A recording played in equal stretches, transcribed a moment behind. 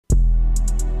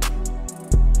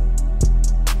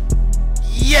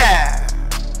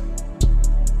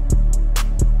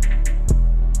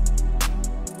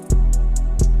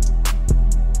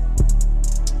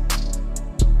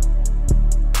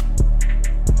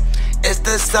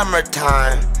the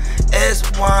summertime. It's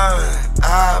one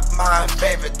of my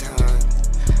favorite times.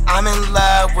 I'm in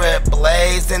love with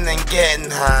blazing and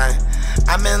getting high.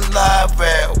 I'm in love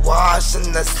with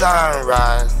watching the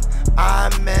sunrise.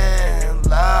 I'm in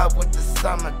love with the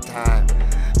summertime.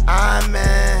 I'm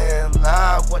in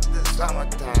love with the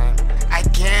summertime. I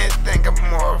can't think of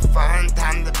more fun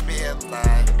time to be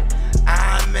alive.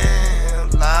 I'm in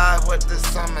love with the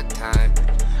summertime.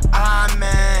 I'm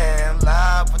in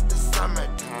love with the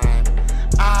summertime.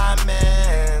 I'm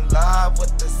in love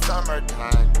with the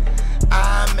summertime.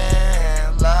 I'm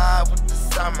in love with the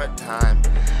summertime.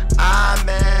 I'm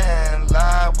in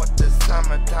love with the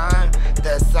summertime.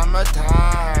 The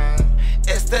summertime.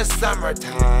 It's the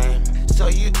summertime. So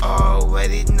you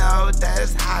already know that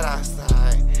it's hot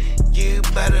outside. You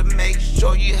better make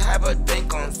sure you have a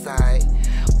drink on side,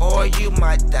 or you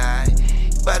might die.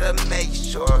 Better make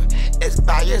sure it's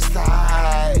by your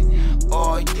side,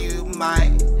 or you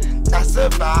might not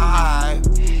survive.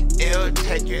 It'll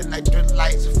take your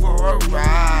electrolytes for a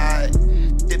ride.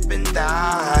 Dip and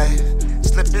dive,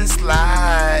 slip and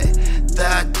slide.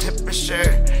 The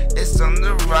temperature is on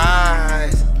the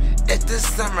rise. It's the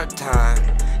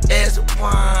summertime. It's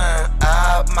one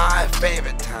of my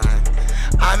favorite times.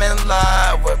 I'm in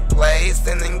love with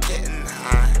blazing and getting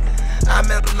high. I'm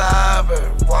in love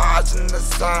with watching the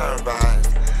sunrise.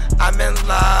 I'm in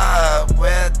love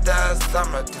with the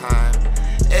summertime.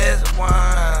 It's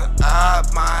one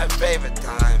of my favorite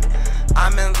times.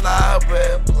 I'm in love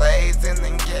with blazing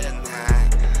and getting high.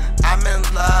 I'm in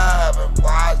love with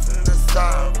watching the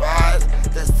sunrise.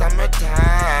 The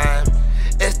summertime.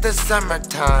 It's the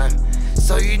summertime.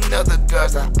 So you know the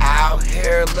girls are out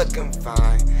here looking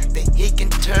fine. The heat can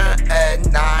turn a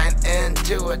 9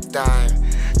 into a dime,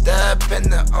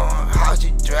 depending on how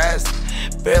she dressed.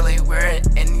 Barely wearing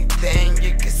anything,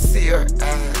 you can see her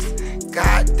ass.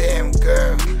 Goddamn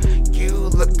girl, you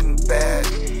looking bad.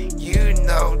 You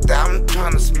know that I'm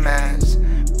trying to smash.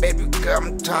 Baby girl,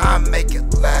 I'm trying to make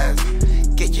it last.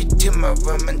 Get you to my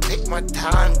room and take my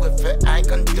time with it. I ain't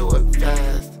gonna do it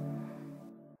fast.